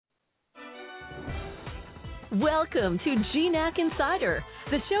Welcome to GNAC Insider,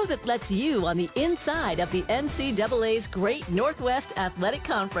 the show that lets you on the inside of the NCAA's Great Northwest Athletic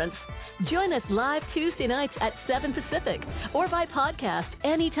Conference. Join us live Tuesday nights at 7 Pacific or by podcast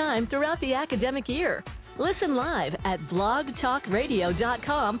anytime throughout the academic year. Listen live at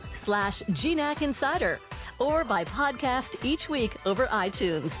blogtalkradio.com/GNAC Insider or by podcast each week over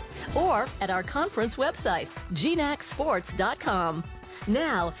iTunes or at our conference website, GNACsports.com.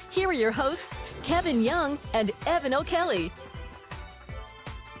 Now, here are your hosts, Kevin Young and Evan O'Kelly.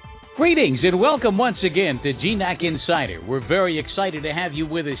 Greetings and welcome once again to GNAC Insider. We're very excited to have you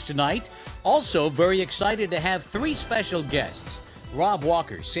with us tonight. Also very excited to have three special guests. Rob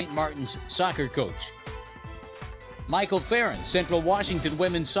Walker, St. Martin's soccer coach. Michael Farrand, Central Washington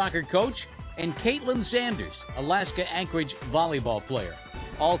women's soccer coach. And Caitlin Sanders, Alaska Anchorage volleyball player.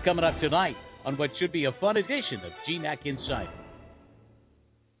 All coming up tonight on what should be a fun edition of GNAC Insider.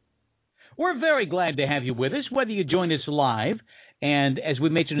 We're very glad to have you with us, whether you join us live. And as we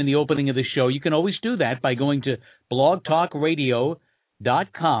mentioned in the opening of the show, you can always do that by going to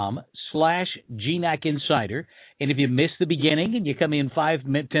blogtalkradio.com/GNAC Insider. And if you miss the beginning and you come in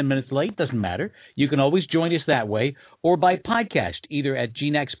 10 minutes late, doesn't matter. You can always join us that way or by podcast, either at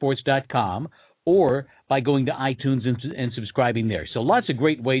GNACsports.com or by going to iTunes and subscribing there. So lots of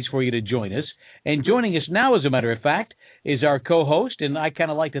great ways for you to join us. And joining us now, as a matter of fact, is our co-host, and I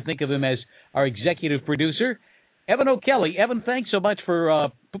kind of like to think of him as our executive producer, Evan O'Kelly. Evan, thanks so much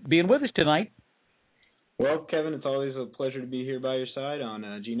for being with us tonight. Well, Kevin, it's always a pleasure to be here by your side on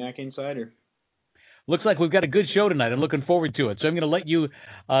GNAC Insider. Looks like we've got a good show tonight. I'm looking forward to it. So I'm going to let you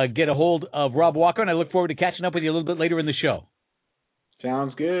get a hold of Rob Walker, and I look forward to catching up with you a little bit later in the show.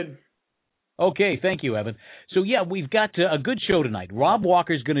 Sounds good. Okay, thank you, Evan. So, yeah, we've got a good show tonight. Rob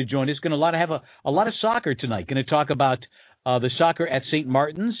Walker's going to join us. Going to have a lot of soccer tonight. Going to talk about the soccer at St.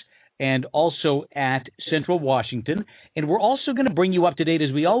 Martin's and also at Central Washington. And we're also going to bring you up to date,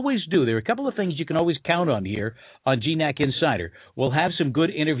 as we always do. There are a couple of things you can always count on here on GNAC Insider. We'll have some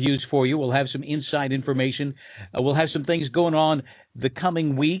good interviews for you. We'll have some inside information. We'll have some things going on the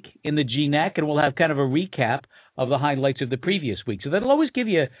coming week in the GNAC, and we'll have kind of a recap of the highlights of the previous week. So that'll always give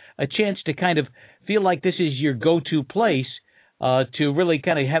you a chance to kind of feel like this is your go-to place to really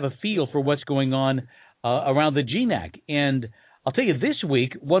kind of have a feel for what's going on around the GNAC. And I'll tell you, this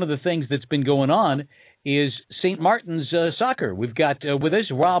week, one of the things that's been going on is St. Martin's soccer. We've got with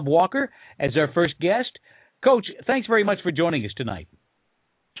us Rob Walker as our first guest. Coach, thanks very much for joining us tonight.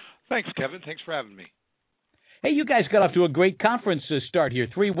 Thanks, Kevin. Thanks for having me. Hey, you guys got off to a great conference start here.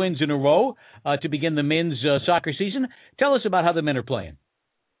 3 wins in a row to begin the men's soccer season. Tell us about how the men are playing.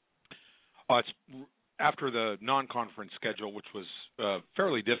 It's after the non-conference schedule, which was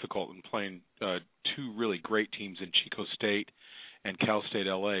fairly difficult in playing two really great teams in Chico State and Cal State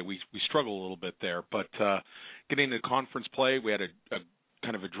LA. We struggled a little bit there, but getting into conference play, we had a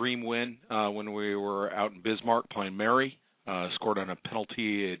kind of a dream win when we were out in Bismarck playing Mary, scored on a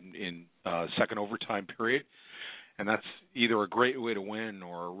penalty in second overtime period. And that's either a great way to win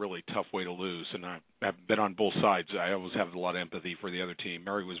or a really tough way to lose. And I've been on both sides. I always have a lot of empathy for the other team.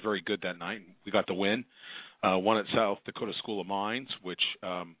 Mary was very good that night. We got the win. Won at South Dakota School of Mines, which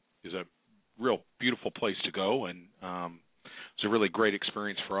is a real beautiful place to go. And it's a really great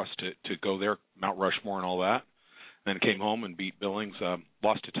experience for us to go there, Mount Rushmore and all that. Then came home and beat Billings.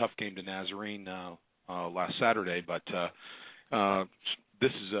 Lost a tough game to Nazarene last Saturday. But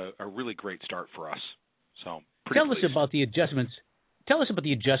this is a really great start for us. So Tell us about the adjustments. Tell us about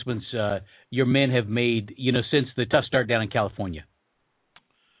the adjustments your men have made, since the tough start down in California.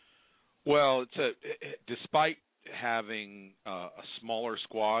 Well, despite having a smaller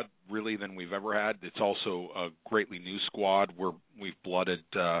squad, really, than we've ever had, it's also a greatly new squad where we've blooded,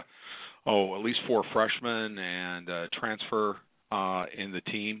 at least 4 freshmen and a transfer in the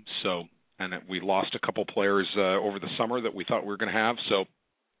team. So, and we lost a couple players over the summer that we thought we were going to have. So,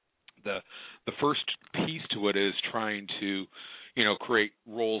 the first piece to it is trying to, create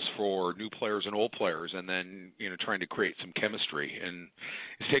roles for new players and old players, and then, trying to create some chemistry. And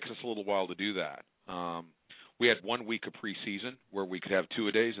it's taken us a little while to do that. We had 1 week of preseason where we could have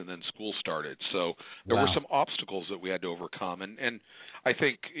 2-a-days, and then school started. So there were some obstacles that we had to overcome. And I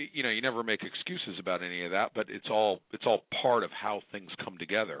think, you never make excuses about any of that, but it's all part of how things come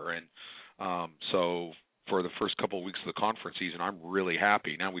together. And so for the first couple of weeks of the conference season, I'm really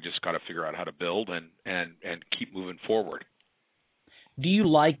happy. Now we just got to figure out how to build and keep moving forward. Do you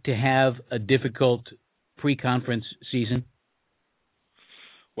like to have a difficult pre-conference season?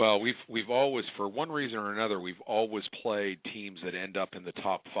 Well, we've always, for one reason or another, we've always played teams that end up in the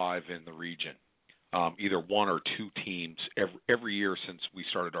top 5 in the region, either 1 or 2 teams every year since we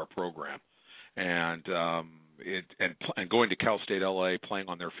started our program. and and going to Cal State LA, playing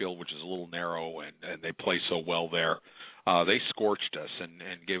on their field, which is a little narrow, and they play so well there. They scorched us and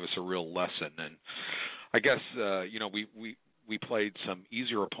gave us a real lesson. And I guess we played some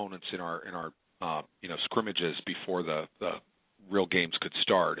easier opponents in our scrimmages before the real games could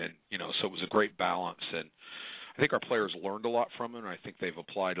start, and so it was a great balance. And I think our players learned a lot from it, and I think they've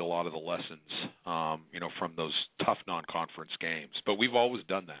applied a lot of the lessons, from those tough non-conference games. But we've always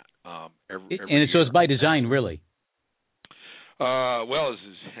done that. Every and year. so it's by design, really. Well,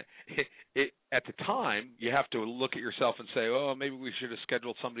 at the time, you have to look at yourself and say, oh, maybe we should have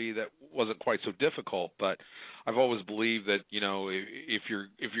scheduled somebody that wasn't quite so difficult. But I've always believed that if you're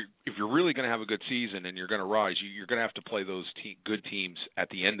really going to have a good season and you're going to rise, you're going to have to play those good teams at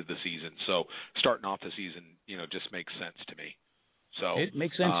the end of the season. So starting off the season, just makes sense to me. So it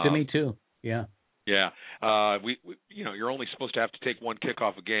makes sense to me too. Yeah. Yeah, you're only supposed to have to take one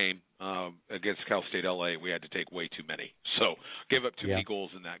kickoff a game. Against Cal State LA, we had to take way too many. So gave up too many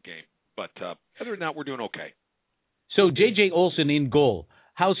goals in that game. But other than that, we're doing okay. So J.J. Olson in goal.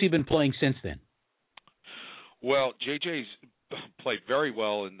 How's he been playing since then? Well, J.J.'s played very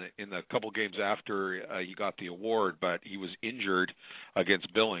well in the couple games after he got the award, but he was injured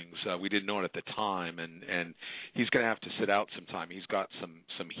against Billings. We didn't know it at the time, and he's going to have to sit out some time. He's got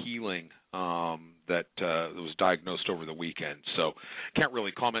some healing that was diagnosed over the weekend, so can't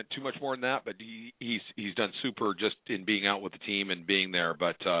really comment too much more than that. But he's done super just in being out with the team and being there.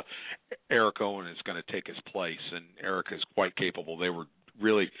 But Eric Owen is going to take his place, and Eric is quite capable. They were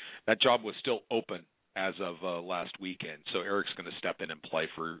really that job was still open as of last weekend. So Eric's going to step in and play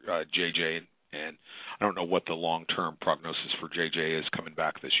for JJ, and I don't know what the long-term prognosis for JJ is coming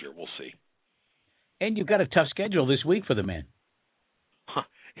back this year. We'll see. And you've got a tough schedule this week for the men.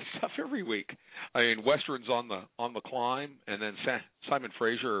 It's tough every week. I mean, Western's on the climb, and then Simon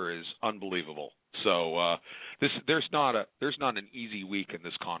Fraser is unbelievable. So there's not an easy week in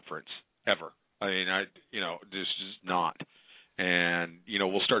this conference ever. I mean, there's just not. And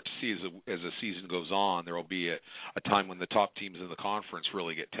we'll start to see as the season goes on, there will be a time when the top teams in the conference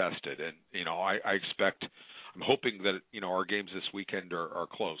really get tested. And I'm hoping that our games this weekend are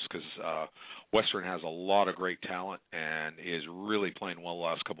close, because Western has a lot of great talent and is really playing well the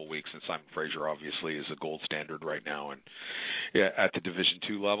last couple of weeks. And Simon Fraser obviously is a gold standard right now, and at the Division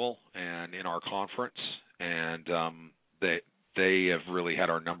II level and in our conference. And they have really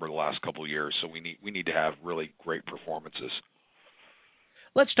had our number the last couple of years. So we need to have really great performances.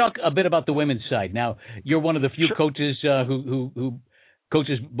 Let's talk a bit about the women's side. Now, you're one of the few coaches who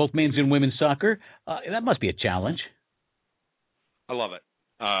coaches both men's and women's soccer. That must be a challenge. I love it.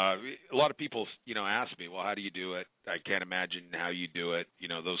 A lot of people, ask me, well, how do you do it? I can't imagine how you do it.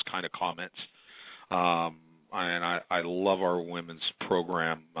 Those kind of comments. And I love our women's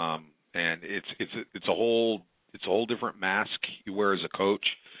program. And it's a whole different mask you wear as a coach.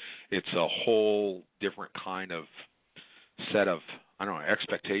 It's a whole different kind of set of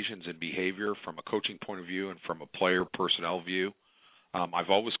expectations and behavior from a coaching point of view and from a player personnel view. I've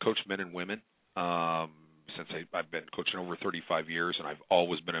always coached men and women since I've been coaching over 35 years, and I've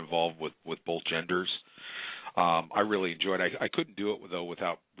always been involved with both genders. I really enjoyed it. I couldn't do it, though,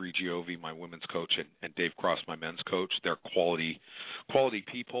 without Bree Giovi, my women's coach, and Dave Cross, my men's coach. They're quality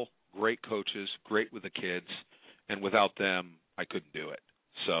people, great coaches, great with the kids, and without them, I couldn't do it.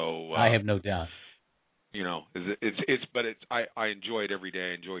 So I have no doubt. I enjoy it every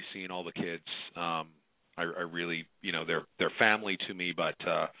day. I enjoy seeing all the kids. I really, they're family to me, but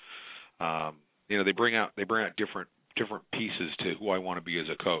they bring out different pieces to who I want to be as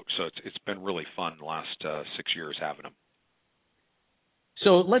a coach. So it's been really fun the last 6 years having them.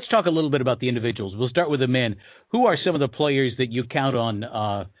 So let's talk a little bit about the individuals. We'll start with the men. Who are some of the players that you count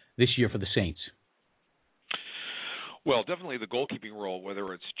on this year for the Saints? Well, definitely the goalkeeping role,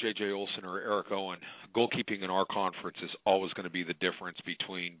 whether it's J.J. Olson or Eric Owen. Goalkeeping in our conference is always going to be the difference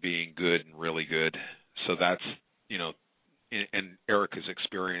between being good and really good. So that's, and Eric is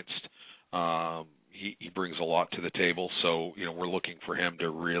experienced. He brings a lot to the table. So, we're looking for him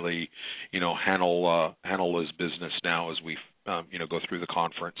to really, handle his business now as we, go through the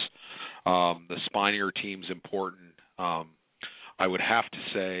conference. The spinier team's important. I would have to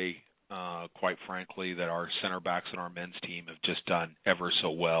say, quite frankly, that our center backs and our men's team have just done ever so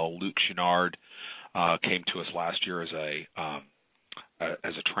well. Luke Chenard came to us last year as a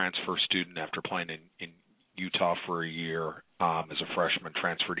transfer student after playing in Utah for a year as a freshman,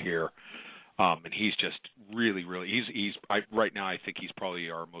 transferred here, and he's just really right now I think he's probably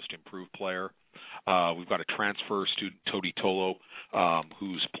our most improved player. We've got a transfer student, Todi Tolo,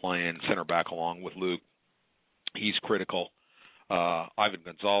 who's playing center back along with Luke. He's critical. Ivan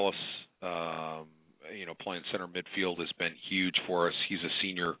Gonzalez, playing center midfield has been huge for us. He's a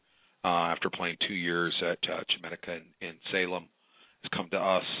senior after playing 2 years at Chimica in Salem. Has come to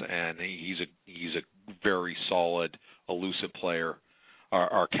us, and he's a very solid, elusive player.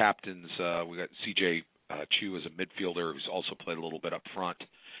 Our captains, we got CJ Chu as a midfielder who's also played a little bit up front,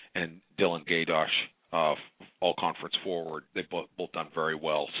 and Dylan Gaydosh, all conference forward. They've both done very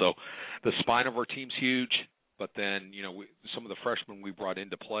well. So the spine of our team's huge. But then, some of the freshmen we brought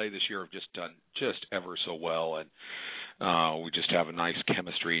into play this year have just done just ever so well, and we just have a nice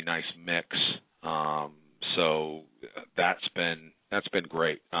chemistry, nice mix. So that's been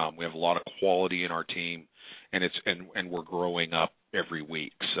great. We have a lot of quality in our team, and we're growing up every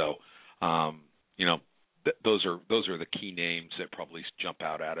week. So, those are the key names that probably jump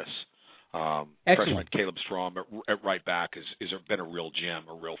out at us. Freshman Caleb Strom at right back has been a real gem,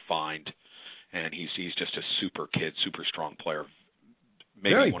 a real find. And he's just a super kid, super strong player.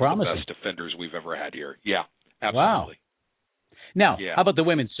 Maybe Very one promising. of the best defenders we've ever had here. Yeah, absolutely. Wow. Now, how about the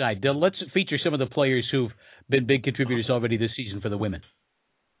women's side? Let's feature some of the players who've been big contributors already this season for the women.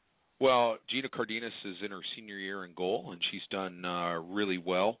 Well, Gina Cardenas is in her senior year in goal, and she's done really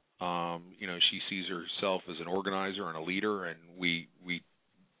well. She sees herself as an organizer and a leader, and we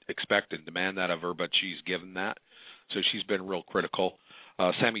expect and demand that of her, but she's given that. So she's been real critical.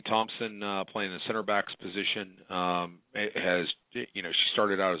 Sammy Thompson, playing the center backs position, she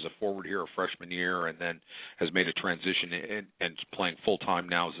started out as a forward here, a freshman year, and then has made a transition and playing full time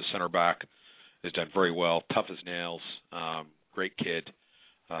now as a center back. Has done very well, tough as nails, great kid.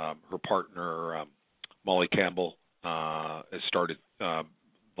 Her partner, Molly Campbell, has started the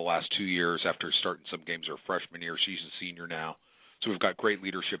last 2 years after starting some games her freshman year. She's a senior now, so we've got great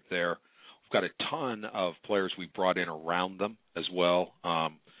leadership there. Got a ton of players we brought in around them as well.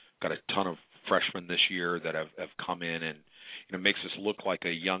 Got a ton of freshmen this year that have come in, and it makes us look like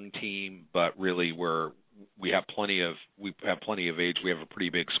a young team, but really we have plenty of age. We have a pretty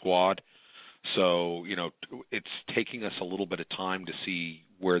big squad, so it's taking us a little bit of time to see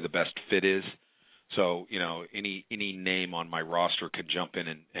where the best fit is. So, any name on my roster could jump in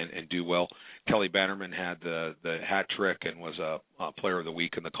and do well. Kelly Bannerman had the hat trick and was a player of the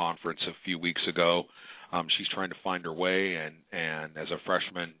week in the conference a few weeks ago. She's trying to find her way, and as a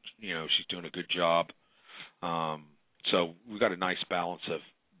freshman, she's doing a good job. So we've got a nice balance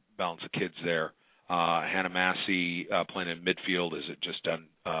of kids there. Hannah Massey, playing in midfield, has just done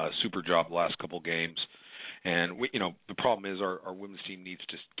a super job the last couple games. And the problem is our women's team needs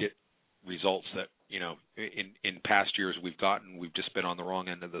to get results that in past years we've just been on the wrong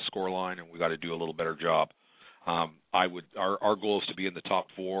end of the score line, and we've got to do a little better job. Our goal is to be in the top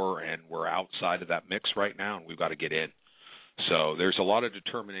 4, and we're outside of that mix right now, and we've got to get in. So there's a lot of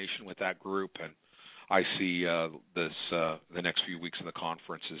determination with that group, and I see the next few weeks in the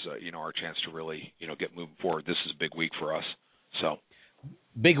conference is our chance to really get moving forward. This is a big week for us. So.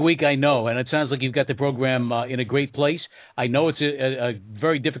 Big week, I know, and it sounds like you've got the program in a great place. I know it's a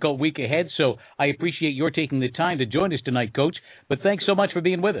very difficult week ahead, so I appreciate your taking the time to join us tonight, Coach. But thanks so much for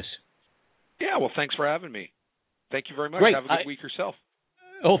being with us. Yeah, well, thanks for having me. Thank you very much. Great. Have a good week yourself.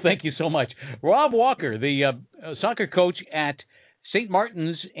 Oh, thank you so much. Rob Walker, the soccer coach at St.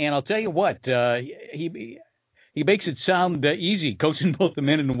 Martin's, and I'll tell you what, he makes it sound easy, coaching both the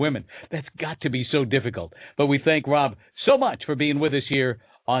men and the women. That's got to be so difficult. But we thank Rob so much for being with us here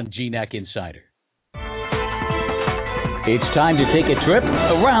on GNAC Insider. It's time to take a trip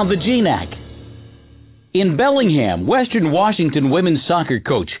around the GNAC. In Bellingham, Western Washington women's soccer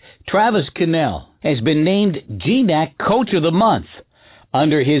coach Travis Cannell has been named GNAC Coach of the Month.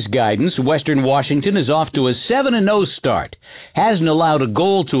 Under his guidance, Western Washington is off to a 7-0 start, hasn't allowed a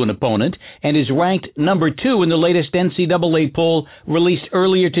goal to an opponent, and is ranked number 2 in the latest NCAA poll released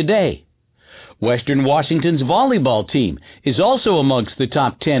earlier today. Western Washington's volleyball team is also amongst the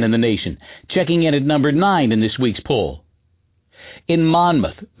top 10 in the nation, checking in at number 9 in this week's poll. In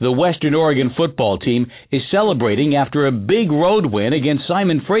Monmouth, the Western Oregon football team is celebrating after a big road win against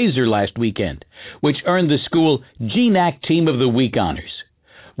Simon Fraser last weekend, which earned the school GNAC Team of the Week honors.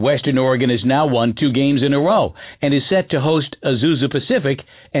 Western Oregon has now won 2 games in a row and is set to host Azusa Pacific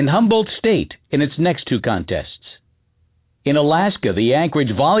and Humboldt State in its next 2 contests. In Alaska, the Anchorage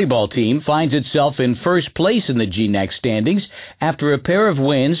volleyball team finds itself in first place in the GNAC standings after a pair of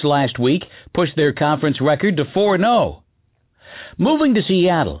wins last week pushed their conference record to 4-0. Moving to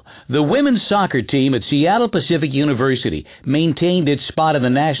Seattle, the women's soccer team at Seattle Pacific University maintained its spot in the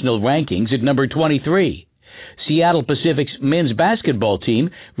national rankings at number 23. Seattle Pacific's men's basketball team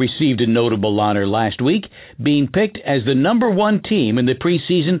received a notable honor last week, being picked as the number 1 team in the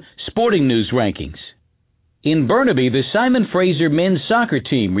preseason Sporting News rankings. In Burnaby, the Simon Fraser men's soccer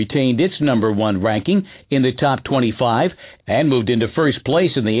team retained its number 1 ranking in the top 25 and moved into first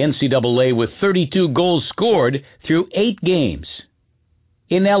place in the NCAA with 32 goals scored through 8 games.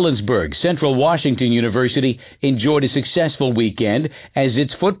 In Ellensburg, Central Washington University enjoyed a successful weekend as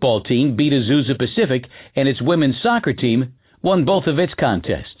its football team beat Azusa Pacific and its women's soccer team won both of its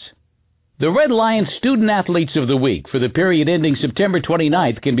contests. The Red Lion Student Athletes of the Week for the period ending September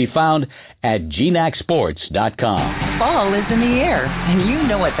 29th can be found at GNACsports.com. Fall is in the air, and you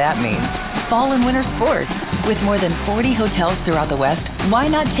know what that means. Fall and winter sports. With more than 40 hotels throughout the West, why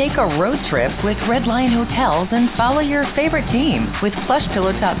not take a road trip with Red Lion Hotels and follow your favorite team? With plush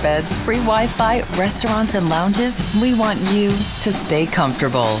pillow top beds, free Wi-Fi, restaurants, and lounges, we want you to stay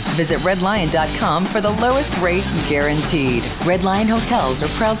comfortable. Visit redlion.com for the lowest rate guaranteed. Red Lion Hotels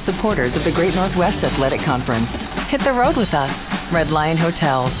are proud supporters of the Great Northwest Athletic Conference. Hit the road with us. Red Lion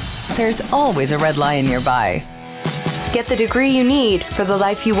Hotels. There's always a Red Lion nearby. Get the degree you need for the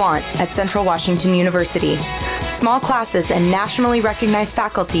life you want at Central Washington University. Small classes and nationally recognized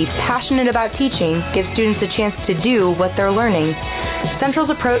faculty passionate about teaching give students a chance to do what they're learning.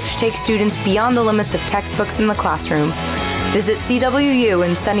 Central's approach takes students beyond the limits of textbooks in the classroom. Visit CWU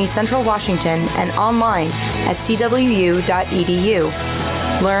in sunny Central Washington and online at cwu.edu.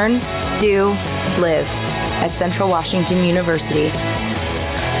 Learn, do, live at Central Washington University.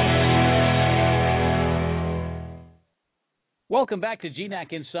 Welcome back to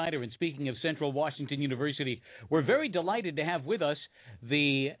GNAC Insider, and speaking of Central Washington University, we're very delighted to have with us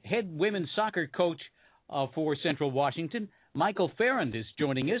the head women's soccer coach for Central Washington. Michael Farrand is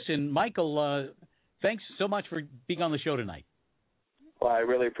joining us, and Michael, thanks so much for being on the show tonight. Well, I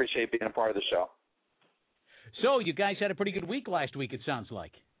really appreciate being a part of the show. So you guys had a pretty good week last week, it sounds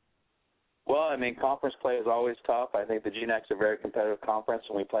like. Well, I mean, conference play is always tough. I think the GNAC's a very competitive conference,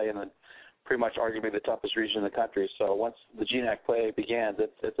 and we play in pretty much arguably the toughest region in the country. So once the GNAC play begins,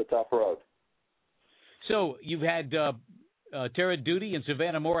 it's a tough road. So you've had Tara Duty and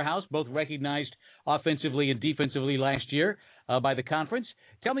Savannah Morehouse, both recognized offensively and defensively last year by the conference.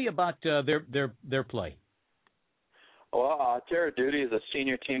 Tell me about their play. Well, Tara Duty is a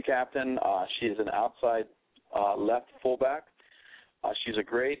senior team captain. She's an outside left fullback. She's a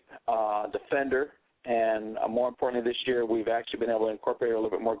great defender, and more importantly this year we've actually been able to incorporate her a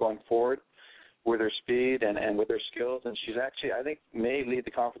little bit more going forward with her speed and with her skills, and she's actually, I think, may lead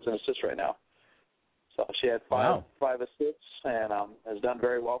the conference in assists right now. So she had five assists and has done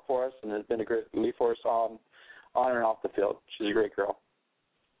very well for us and has been a great lead for us on and off the field. She's a great girl.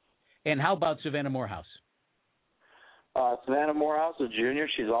 And how about Savannah Morehouse? Savannah Morehouse is a junior.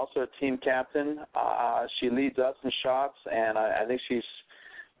 She's also a team captain. She leads us in shots, and I think she's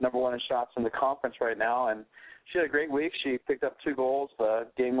number 1 in shots in the conference right now. And she had a great week. She picked up 2 goals, the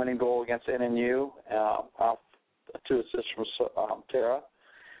game-winning goal against NNU, 2 assists from Tara.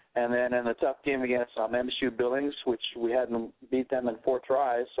 And then in the tough game against MSU Billings, which we hadn't beat them in 4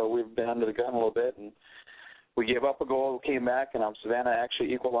 tries, so we've been under the gun a little bit. And we gave up a goal, came back, and Savannah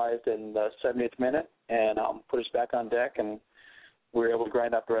actually equalized in the 70th minute and put us back on deck, and we were able to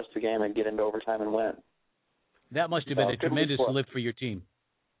grind out the rest of the game and get into overtime and win. That must have been a tremendous lift for your team.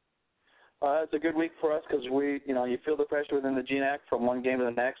 It's a good week for us because you feel the pressure within the GNAC from one game to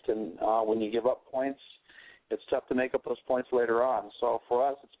the next, and when you give up points, it's tough to make up those points later on. So for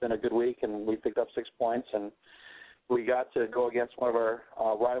us, it's been a good week, and we picked up 6 points, and we got to go against one of our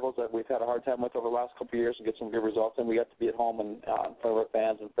rivals that we've had a hard time with over the last couple of years and get some good results, and we got to be at home and in front of our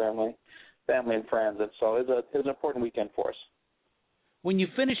fans and family and friends, and so it was an important weekend for us. When you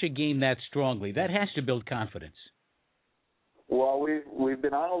finish a game that strongly, that has to build confidence. Well, we've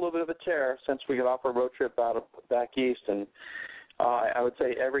been on a little bit of a tear since we got off our road trip back east, and I would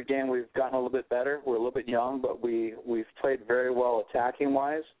say every game we've gotten a little bit better. We're a little bit young, but we've played very well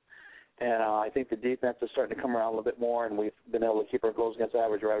attacking-wise, and I think the defense is starting to come around a little bit more, and we've been able to keep our goals against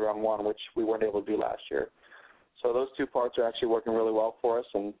average right around 1, which we weren't able to do last year. So those 2 parts are actually working really well for us,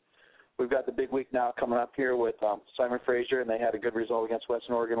 and we've got the big week now coming up here with Simon Fraser, and they had a good result against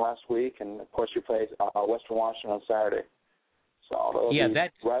Western Oregon last week, and, of course, we played Western Washington on Saturday. So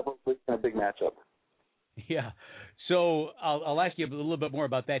that's rival week and a big matchup. Yeah. So I'll ask you a little bit more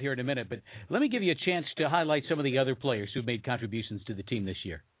about that here in a minute, but let me give you a chance to highlight some of the other players who've made contributions to the team this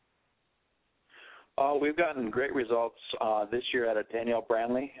year. We've gotten great results this year out of Danielle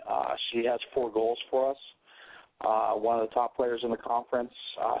Branley. She has 4 goals for us. One of the top players in the conference.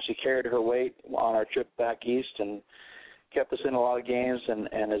 She carried her weight on our trip back east and kept us in a lot of games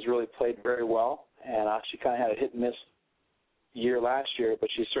and has really played very well. And she kind of had a hit-and-miss year last year, but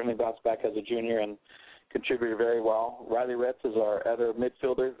she certainly bounced back as a junior and contributed very well. Riley Retz is our other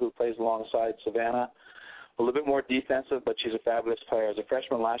midfielder who plays alongside Savannah. a little bit more defensive, but she's a fabulous player. As a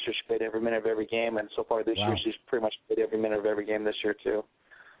freshman last year, she played every minute of every game, and so far this year, she's pretty much played every minute of every game this year too.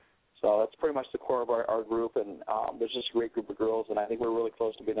 So that's pretty much the core of our group, and there's just a great group of girls, and I think we're really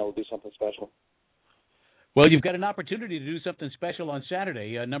close to being able to do something special. Well, you've got an opportunity to do something special on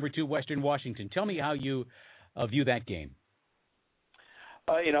Saturday, number 2 Western Washington. Tell me how you view that game.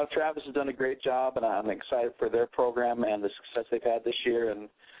 Travis has done a great job, and I'm excited for their program and the success they've had this year. And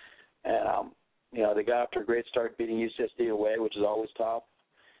they got off to a great start beating UCSD away, which is always tough.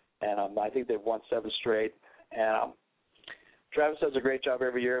 And I think they've won 7 straight. And Travis does a great job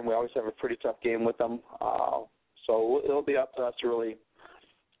every year, and we always have a pretty tough game with them. So it'll be up to us to really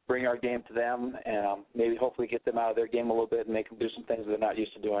bring our game to them and maybe hopefully get them out of their game a little bit and make them do some things they're not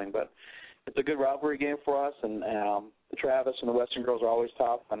used to doing. But it's a good rivalry game for us, and Travis and the Western girls are always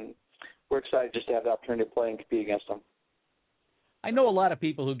tough, and we're excited just to have the opportunity to play and compete against them. I know a lot of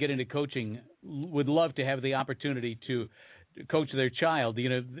people who get into coaching would love to have the opportunity to coach their child.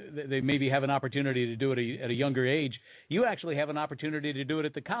 They maybe have an opportunity to do it at a younger age. You actually have an opportunity to do it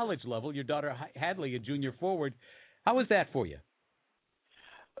at the college level. Your daughter Hadley, a junior forward. How was that for you?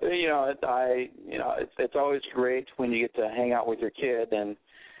 It's always great when you get to hang out with your kid, and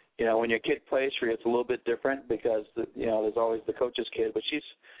when your kid plays for you, it's a little bit different because there's always the coach's kid. But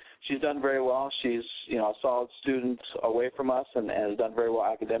she's done very well. She's a solid student away from us and has done very well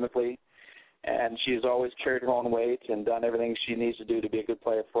academically. And she's always carried her own weight and done everything she needs to do to be a good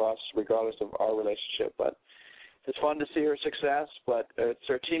player for us, regardless of our relationship. But it's fun to see her success, but it's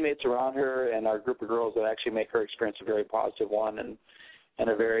her teammates around her and our group of girls that actually make her experience a very positive one and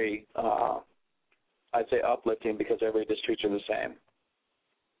a very, I'd say, uplifting because everybody just treats her the same.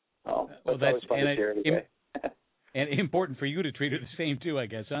 That's always fun to hear every day. And important for you to treat her the same too, I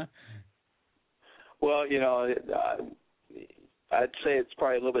guess, huh? Well, I'd say it's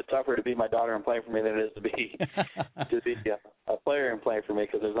probably a little bit tougher to be my daughter and playing for me than it is to be a player and playing for me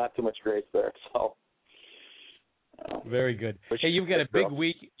because there's not too much grace there. So. Very good. Hey, you've got a big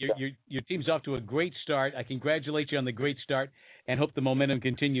week. Your team's off to a great start. I congratulate you on the great start and hope the momentum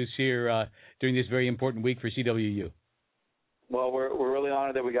continues here during this very important week for CWU. Well, we're really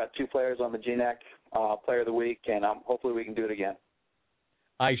honored that we got 2 players on the GNAC Player of the Week, and hopefully we can do it again.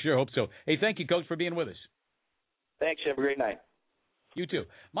 I sure hope so. Hey, thank you, Coach, for being with us. Thanks. You have a great night. You too.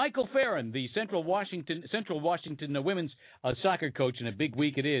 Michael Farrand, the Central Washington women's soccer coach, and a big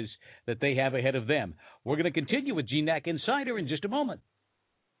week it is that they have ahead of them. We're going to continue with GNAC Insider in just a moment.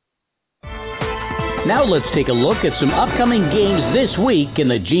 Now let's take a look at some upcoming games this week in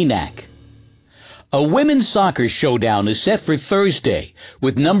the GNAC. A women's soccer showdown is set for Thursday,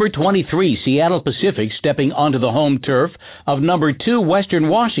 with number 23 Seattle Pacific stepping onto the home turf of number 2 Western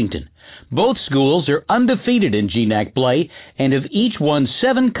Washington. Both schools are undefeated in GNAC play and have each won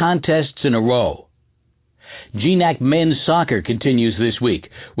 7 contests in a row. GNAC men's soccer continues this week,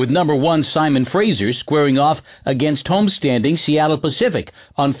 with number 1 Simon Fraser squaring off against homestanding Seattle Pacific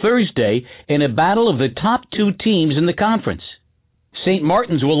on Thursday in a battle of the top 2 teams in the conference. St.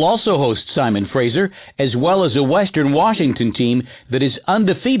 Martin's will also host Simon Fraser, as well as a Western Washington team that is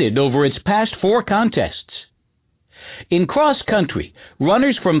undefeated over its past 4 contests. In cross country,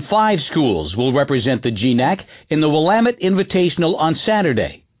 runners from 5 schools will represent the GNAC in the Willamette Invitational on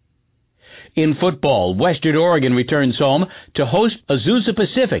Saturday. In football, Western Oregon returns home to host Azusa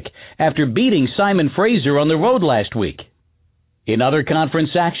Pacific after beating Simon Fraser on the road last week. In other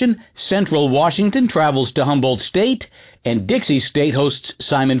conference action, Central Washington travels to Humboldt State and Dixie State hosts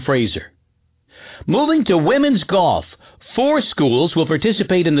Simon Fraser. Moving to women's golf, 4 schools will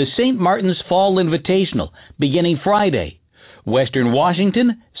participate in the St. Martin's Fall Invitational beginning Friday. Western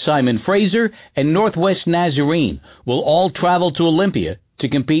Washington, Simon Fraser, and Northwest Nazarene will all travel to Olympia to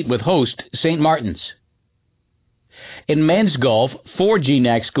compete with host St. Martin's. In men's golf, 4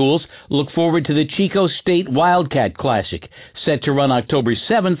 GNAC schools look forward to the Chico State Wildcat Classic, set to run October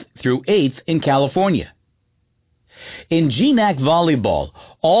 7th through 8th in California. In GNAC volleyball,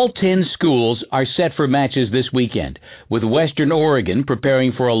 all 10 schools are set for matches this weekend, with Western Oregon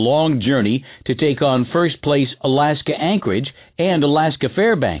preparing for a long journey to take on first place Alaska Anchorage and Alaska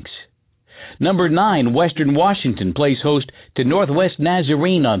Fairbanks. Number 9, Western Washington plays host to Northwest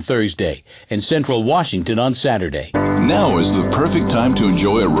Nazarene on Thursday and Central Washington on Saturday. Now is the perfect time to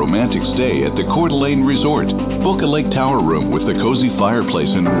enjoy a romantic stay at the Coeur d'Alene Resort. Book a lake tower room with a cozy fireplace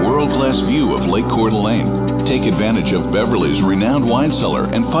and world-class view of Lake Coeur d'Alene. Take advantage of Beverly's renowned wine cellar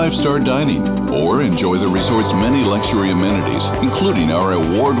and 5-star dining, or enjoy the resort's many luxury amenities, including our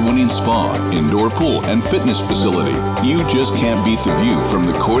award-winning spa, indoor pool, and fitness facility. You just can't beat the view from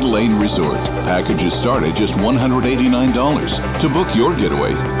the Coeur d'Alene Resort. Packages start at just $189. To book your getaway,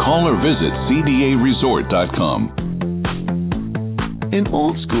 call or visit cdaresort.com. In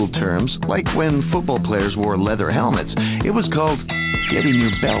old school terms, like when football players wore leather helmets, it was called getting your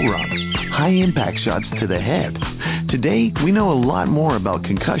bell rung. High-impact shots to the head. Today, we know a lot more about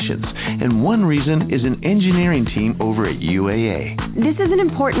concussions, and one reason is an engineering team over at UAA. This is an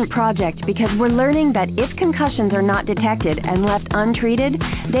important project because we're learning that if concussions are not detected and left untreated,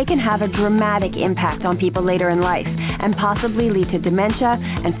 they can have a dramatic impact on people later in life and possibly lead to dementia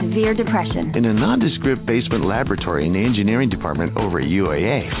and severe depression. In a nondescript basement laboratory in the engineering department over at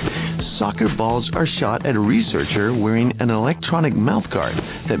UAA, soccer balls are shot at a researcher wearing an electronic mouthguard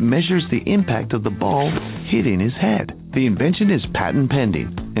that measures the impact of the ball hitting his head. The invention is patent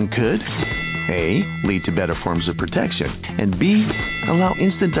pending and could A, lead to better forms of protection, and B, allow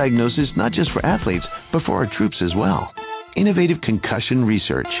instant diagnosis not just for athletes, but for our troops as well. Innovative concussion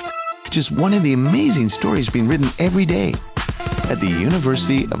research. Just one of the amazing stories being written every day at the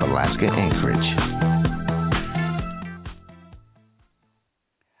University of Alaska Anchorage.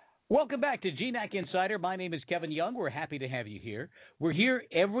 Welcome back to GNAC Insider. My name is Kevin Young. We're happy to have you here. We're here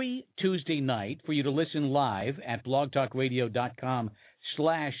every Tuesday night for you to listen live at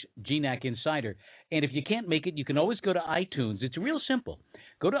blogtalkradio.com/GNAC Insider. And if you can't make it, you can always go to iTunes. It's real simple.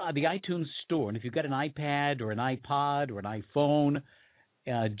 Go to the iTunes store, and if you've got an iPad or an iPod or an iPhone,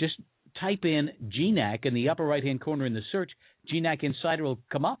 just type in GNAC in the upper right-hand corner in the search. GNAC Insider will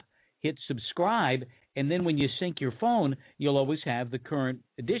come up. Hit subscribe. And then when you sync your phone, you'll always have the current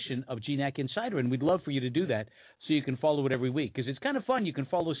edition of GNAC Insider. And we'd love for you to do that so you can follow it every week. Because it's kind of fun. You can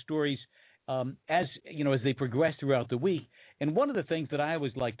follow stories as they progress throughout the week. And one of the things that I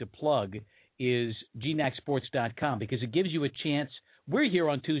always like to plug is GNACsports.com, because it gives you a chance. We're here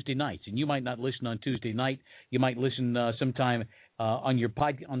on Tuesday nights, and you might not listen on Tuesday night. You might listen sometime on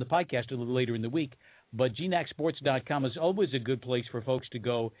the podcast a little later in the week. But GNACsports.com is always a good place for folks to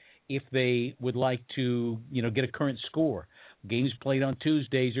go if they would like to, get a current score. Games played on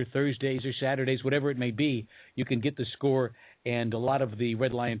Tuesdays or Thursdays or Saturdays, whatever it may be, you can get the score and a lot of the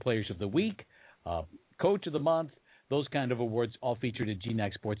Red Lion Players of the Week, Coach of the Month, those kind of awards all featured at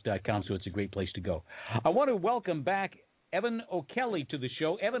GNACsports.com, so it's a great place to go. I want to welcome back Evan O'Kelly to the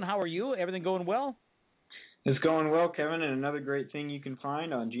show. Evan, how are you? Everything going well? It's going well, Kevin, and another great thing you can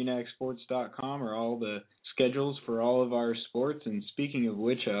find on GNACsports.com are all the schedules for all of our sports. And speaking of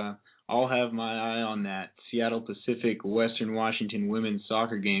which, I'll have my eye on that Seattle Pacific Western Washington women's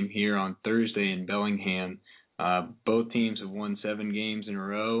soccer game here on Thursday in Bellingham. Both teams have won 7 games in a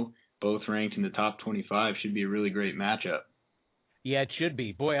row, both ranked in the top 25. Should be a really great matchup. Yeah, it should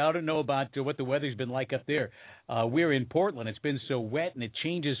be. Boy, I don't know about what the weather's been like up there. We're in Portland. It's been so wet, and it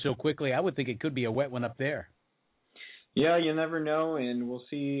changes so quickly. I would think it could be a wet one up there. Yeah, you never know, and we'll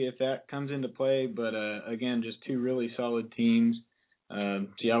see if that comes into play. But, again, just 2 really solid teams.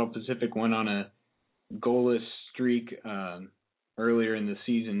 Seattle Pacific went on a goalless streak earlier in the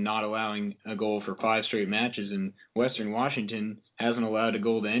season, not allowing a goal for 5 straight matches, and Western Washington hasn't allowed a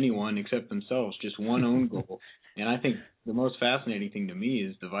goal to anyone except themselves, just one own goal. And I think the most fascinating thing to me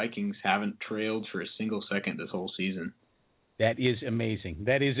is the Vikings haven't trailed for a single second this whole season. That is amazing.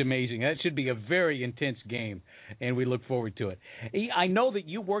 That is amazing. That should be a very intense game, and we look forward to it. I know that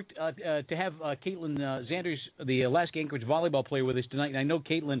you worked to have Caitlin Zanders, the Alaska Anchorage volleyball player, with us tonight, and I know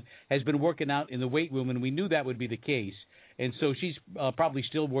Caitlin has been working out in the weight room, and we knew that would be the case. And so she's probably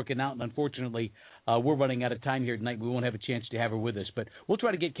still working out, and unfortunately, we're running out of time here tonight. We won't have a chance to have her with us, but we'll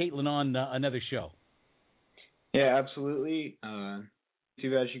try to get Caitlin on another show. Yeah, absolutely.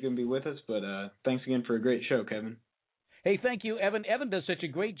 Too bad she couldn't be with us, but thanks again for a great show, Kevin. Hey, thank you, Evan. Evan does such a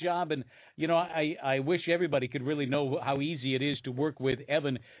great job, and, I wish everybody could really know how easy it is to work with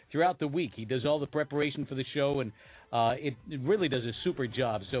Evan throughout the week. He does all the preparation for the show, and it really does a super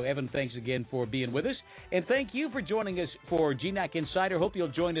job. So, Evan, thanks again for being with us, and thank you for joining us for GNAC Insider. Hope you'll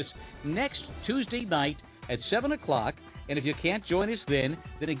join us next Tuesday night at 7 o'clock, and if you can't join us then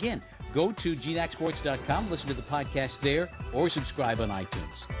again, go to GNACsports.com, listen to the podcast there, or subscribe on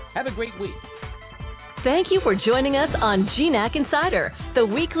iTunes. Have a great week. Thank you for joining us on GNAC Insider, the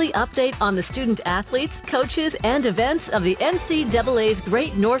weekly update on the student athletes, coaches, and events of the NCAA's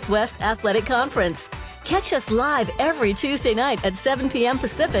Great Northwest Athletic Conference. Catch us live every Tuesday night at 7 p.m.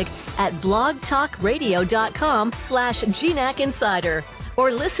 Pacific at blogtalkradio.com/GNAC Insider,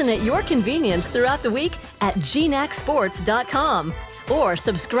 or listen at your convenience throughout the week at GNACsports.com, or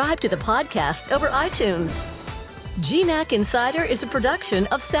subscribe to the podcast over iTunes. GNAC Insider is a production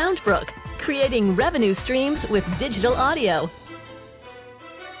of Soundbrook, creating revenue streams with digital audio.